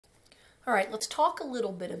All right, let's talk a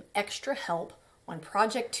little bit of extra help on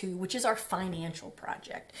Project 2, which is our financial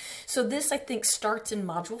project. So this, I think, starts in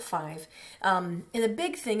Module 5. And the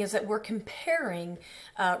big thing is that we're comparing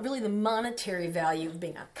really the monetary value of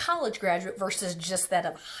being a college graduate versus just that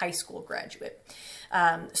of a high school graduate.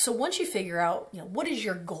 So once you figure out, what is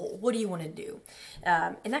your goal? What do you want to do?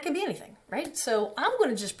 And that can be anything, right? So I'm going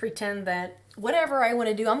to just pretend that whatever I want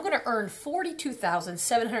to do, I'm going to earn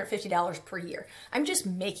 $42,750 per year. I'm just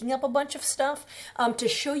making up a bunch of stuff to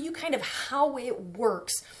show you kind of how it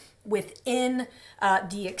works within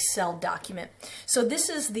the Excel document. So this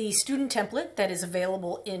is the student template that is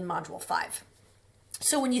available in Module 5.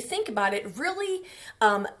 So when you think about it, really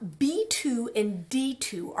B2 and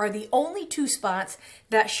D2 are the only two spots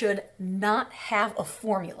that should not have a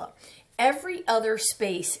formula. Every other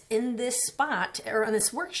space in this spot or on this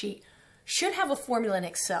worksheet should have a formula in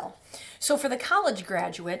Excel. So for the college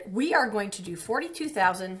graduate, we are going to do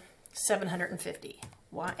 42,750.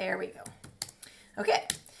 There we go. Okay,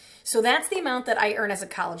 so that's the amount that I earn as a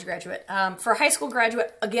college graduate. For a high school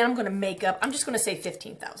graduate, again, I'm going to make up, I'm just going to say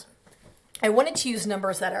 15,000. I wanted to use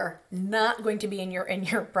numbers that are not going to be in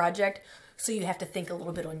your project, so you have to think a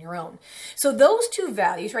little bit on your own. So those two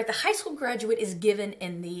values, right? The high school graduate is given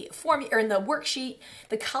in the form or in the worksheet.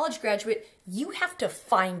 The college graduate, you have to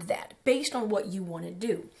find that based on what you want to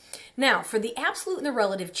do. Now, for the absolute and the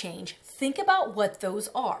relative change, think about what those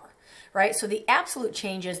are, right? So the absolute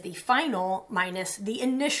change is the final minus the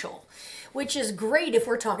initial, which is great if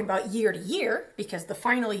we're talking about year to year, because the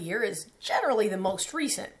final year is generally the most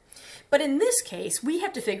recent. But in this case, we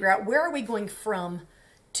have to figure out where are we going from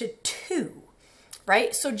to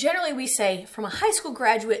right? So generally we say from a high school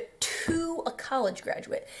graduate to a college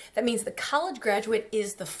graduate. That means the college graduate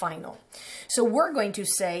is the final. So we're going to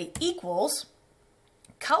say equals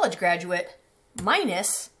college graduate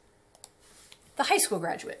minus the high school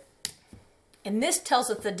graduate. And this tells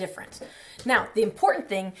us the difference. Now, the important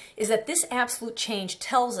thing is that this absolute change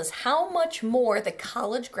tells us how much more the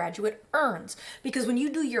college graduate earns. Because when you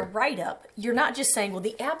do your write-up, you're not just saying, well,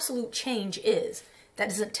 the absolute change is. That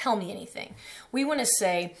doesn't tell me anything. We want to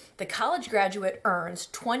say the college graduate earns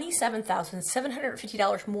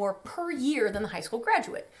 $27,750 more per year than the high school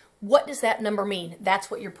graduate. What does that number mean?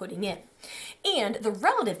 That's what you're putting in. And the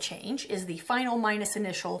relative change is the final minus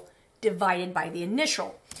initial divided by the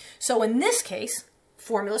initial. So in this case,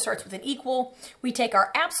 formula starts with an equal. We take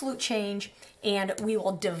our absolute change and we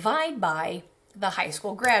will divide by the high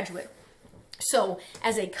school graduate. So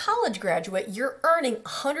as a college graduate, you're earning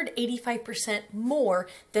 185% more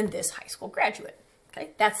than this high school graduate.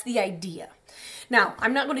 Okay, that's the idea. Now,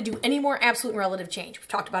 I'm not going to do any more absolute and relative change. We've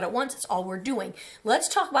talked about it once. It's all we're doing. Let's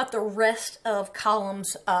talk about the rest of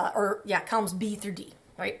columns, columns B through D,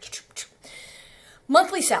 right?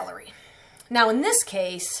 Monthly salary. Now, in this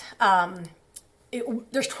case,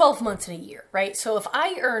 there's 12 months in a year, right? So if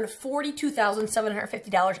I earn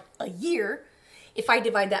 $42,750 a year, if I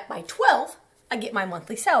divide that by 12, I get my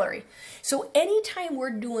monthly salary. So anytime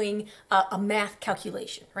we're doing a math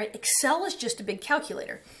calculation, right? Excel is just a big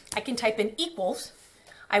calculator. I can type in equals.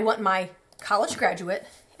 I want my college graduate,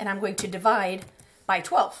 and I'm going to divide by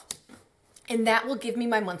 12. And that will give me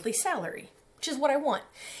my monthly salary, which is what I want.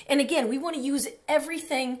 And again, we want to use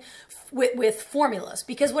everything with formulas,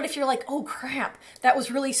 because what if you're like, oh crap, that was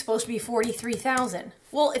really supposed to be 43,000.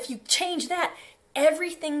 Well, if you change that,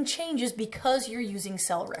 everything changes because you're using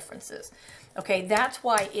cell references. Okay, that's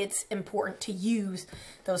why it's important to use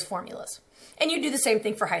those formulas. And you do the same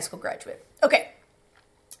thing for high school graduate. Okay,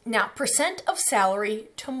 now percent of salary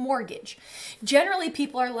to mortgage. Generally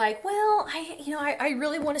people are like, well, I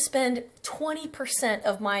really want to spend 20%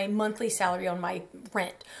 of my monthly salary on my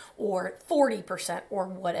rent, or 40% or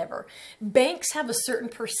whatever. Banks have a certain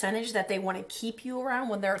percentage that they want to keep you around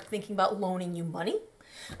when they're thinking about loaning you money.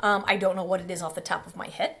 I don't know what it is off the top of my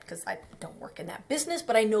head because I don't work in that business,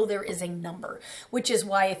 but I know there is a number, which is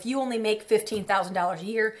why if you only make $15,000 a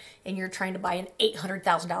year and you're trying to buy an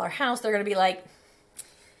 $800,000 house, they're going to be like,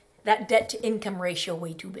 that debt to income ratio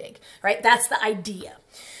way too big, right? That's the idea.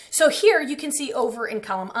 So here you can see over in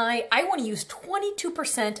column I want to use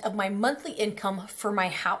 22% of my monthly income for my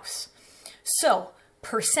house. So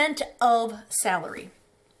percent of salary,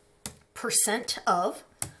 percent of,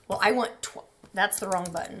 well, I want that's the wrong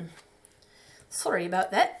button. Sorry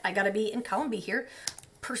about that. I gotta be in column B here.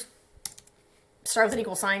 Start with an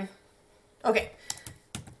equal sign. Okay.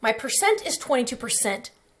 My percent is 22%.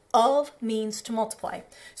 Of means to multiply.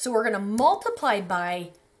 So we're gonna multiply by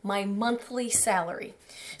my monthly salary.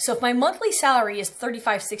 So if my monthly salary is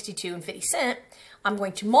 $35.62.50, I'm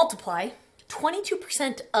going to multiply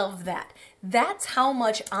 22% of that. That's how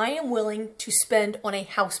much I am willing to spend on a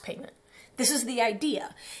house payment. This is the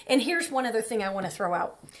idea. And here's one other thing I want to throw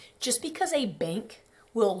out. Just because a bank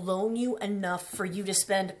will loan you enough for you to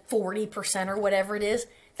spend 40% or whatever it is,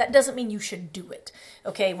 that doesn't mean you should do it.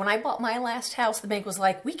 Okay, when I bought my last house, the bank was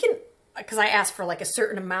like, we can, because I asked for like a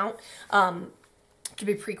certain amount to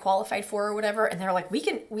be pre-qualified for or whatever, and they're like, we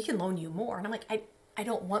can loan you more. And I'm like, I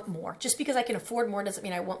don't want more. Just because I can afford more doesn't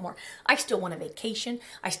mean I want more. I still want a vacation.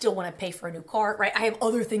 I still want to pay for a new car, right? I have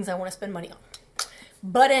other things I want to spend money on.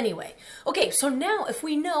 But anyway, okay, so now if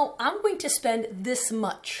we know I'm going to spend this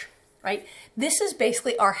much, right? This is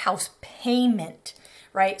basically our house payment,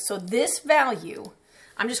 right? So this value,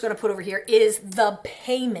 I'm just going to put over here, is the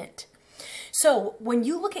payment. So when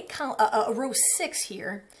you look at row 6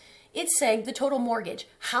 here, it's saying the total mortgage.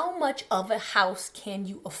 How much of a house can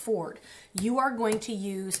you afford? You are going to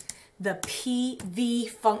use the PV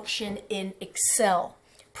function in Excel.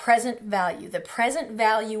 Present value, the present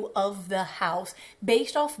value of the house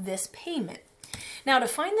based off this payment. Now to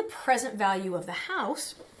find the present value of the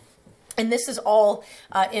house, and this is all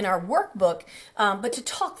in our workbook, but to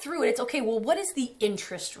talk through it, it's okay, well, what is the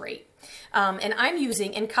interest rate? And I'm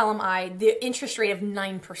using in column I, the interest rate of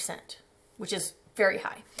 9%, which is very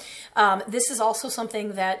high. This is also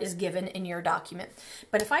something that is given in your document.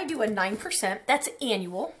 But if I do a 9%, that's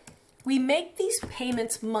annual. We make these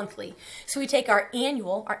payments monthly. So we take our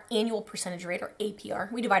annual percentage rate, or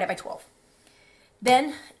APR, we divide it by 12.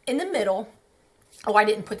 Then in the middle, oh, I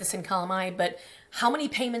didn't put this in column I, but how many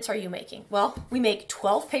payments are you making? Well, we make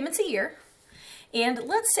 12 payments a year. And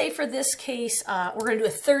let's say for this case, we're going to do a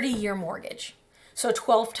 30-year mortgage. So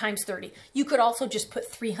 12 times 30. You could also just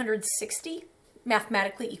put 360,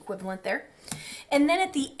 mathematically equivalent there. And then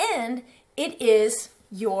at the end, it is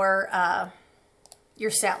your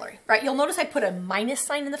salary, right? You'll notice I put a minus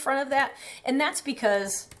sign in the front of that, and that's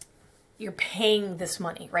because you're paying this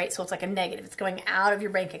money, right? So it's like a negative. It's going out of your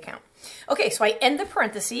bank account. Okay, so I end the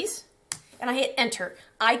parentheses, and I hit enter.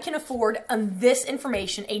 I can afford, on this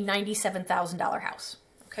information, a $97,000 house,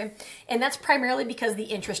 okay? And that's primarily because the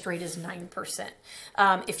interest rate is 9%.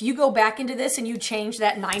 If you go back into this and you change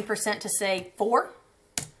that 9% to, say, 4%,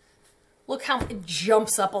 look how it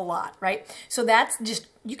jumps up a lot, right? So that's just,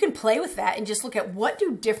 you can play with that and just look at what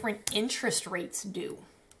do different interest rates do?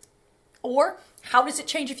 Or how does it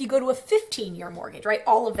change if you go to a 15-year mortgage, right?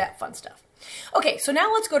 All of that fun stuff. Okay, so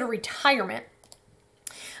now let's go to retirement.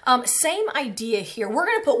 Same idea here. We're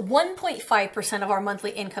going to put 1.5% of our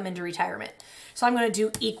monthly income into retirement. So I'm going to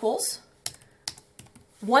do equals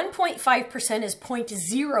 1.5% is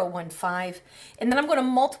 0.015, and then I'm going to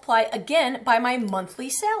multiply again by my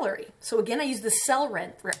monthly salary. So again, I use the cell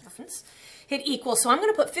rent reference, hit equal. So I'm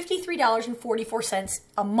going to put $53.44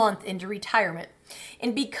 a month into retirement.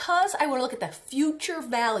 And because I want to look at the future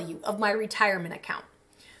value of my retirement account,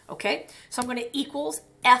 okay, so I'm going to equals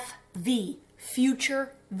FV,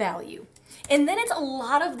 future value. And then it's a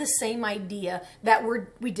lot of the same idea that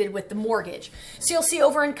we did with the mortgage. So you'll see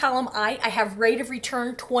over in column I have rate of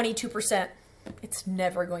return 22%. It's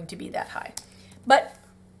never going to be that high, but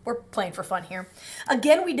we're playing for fun here.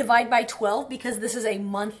 Again, we divide by 12 because this is a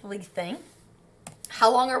monthly thing. How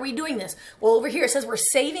long are we doing this? Well, over here it says we're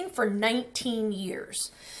saving for 19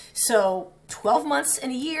 years. So 12 months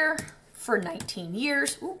in a year for 19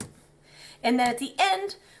 years. Ooh. And then at the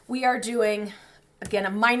end, we are doing, again, a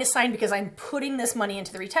minus sign because I'm putting this money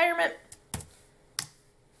into the retirement,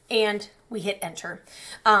 and we hit enter.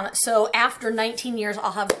 So after 19 years,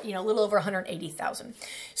 I'll have, a little over 180,000.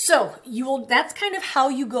 So that's kind of how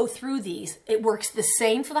you go through these. It works the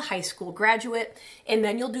same for the high school graduate, and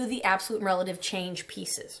then you'll do the absolute and relative change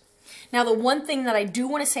pieces. Now, the one thing that I do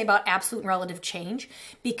want to say about absolute and relative change,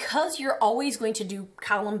 because you're always going to do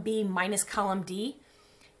column B minus column D,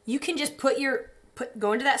 you can just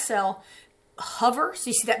go into that cell, hover, so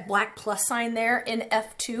you see that black plus sign there in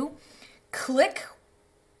F2, click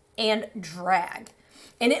and drag,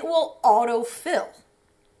 and it will auto-fill.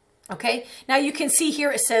 Okay, now you can see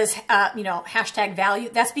here it says, hashtag value.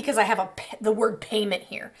 That's because I have the word payment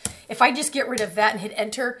here. If I just get rid of that and hit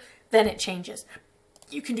enter, then it changes.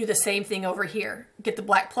 You can do the same thing over here. Get the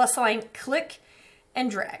black plus sign, click,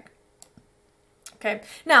 and drag. Okay,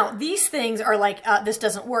 now these things are like, this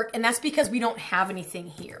doesn't work, and that's because we don't have anything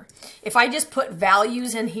here. If I just put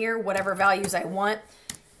values in here, whatever values I want,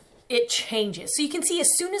 it changes. So you can see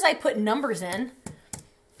as soon as I put numbers in,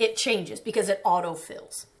 it changes because it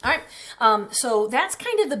auto-fills. All right, so that's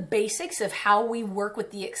kind of the basics of how we work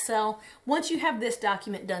with the Excel. Once you have this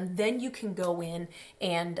document done, then you can go in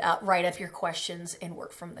and write up your questions and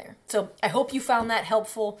work from there. So I hope you found that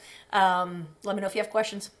helpful. Let me know if you have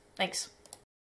questions. Thanks.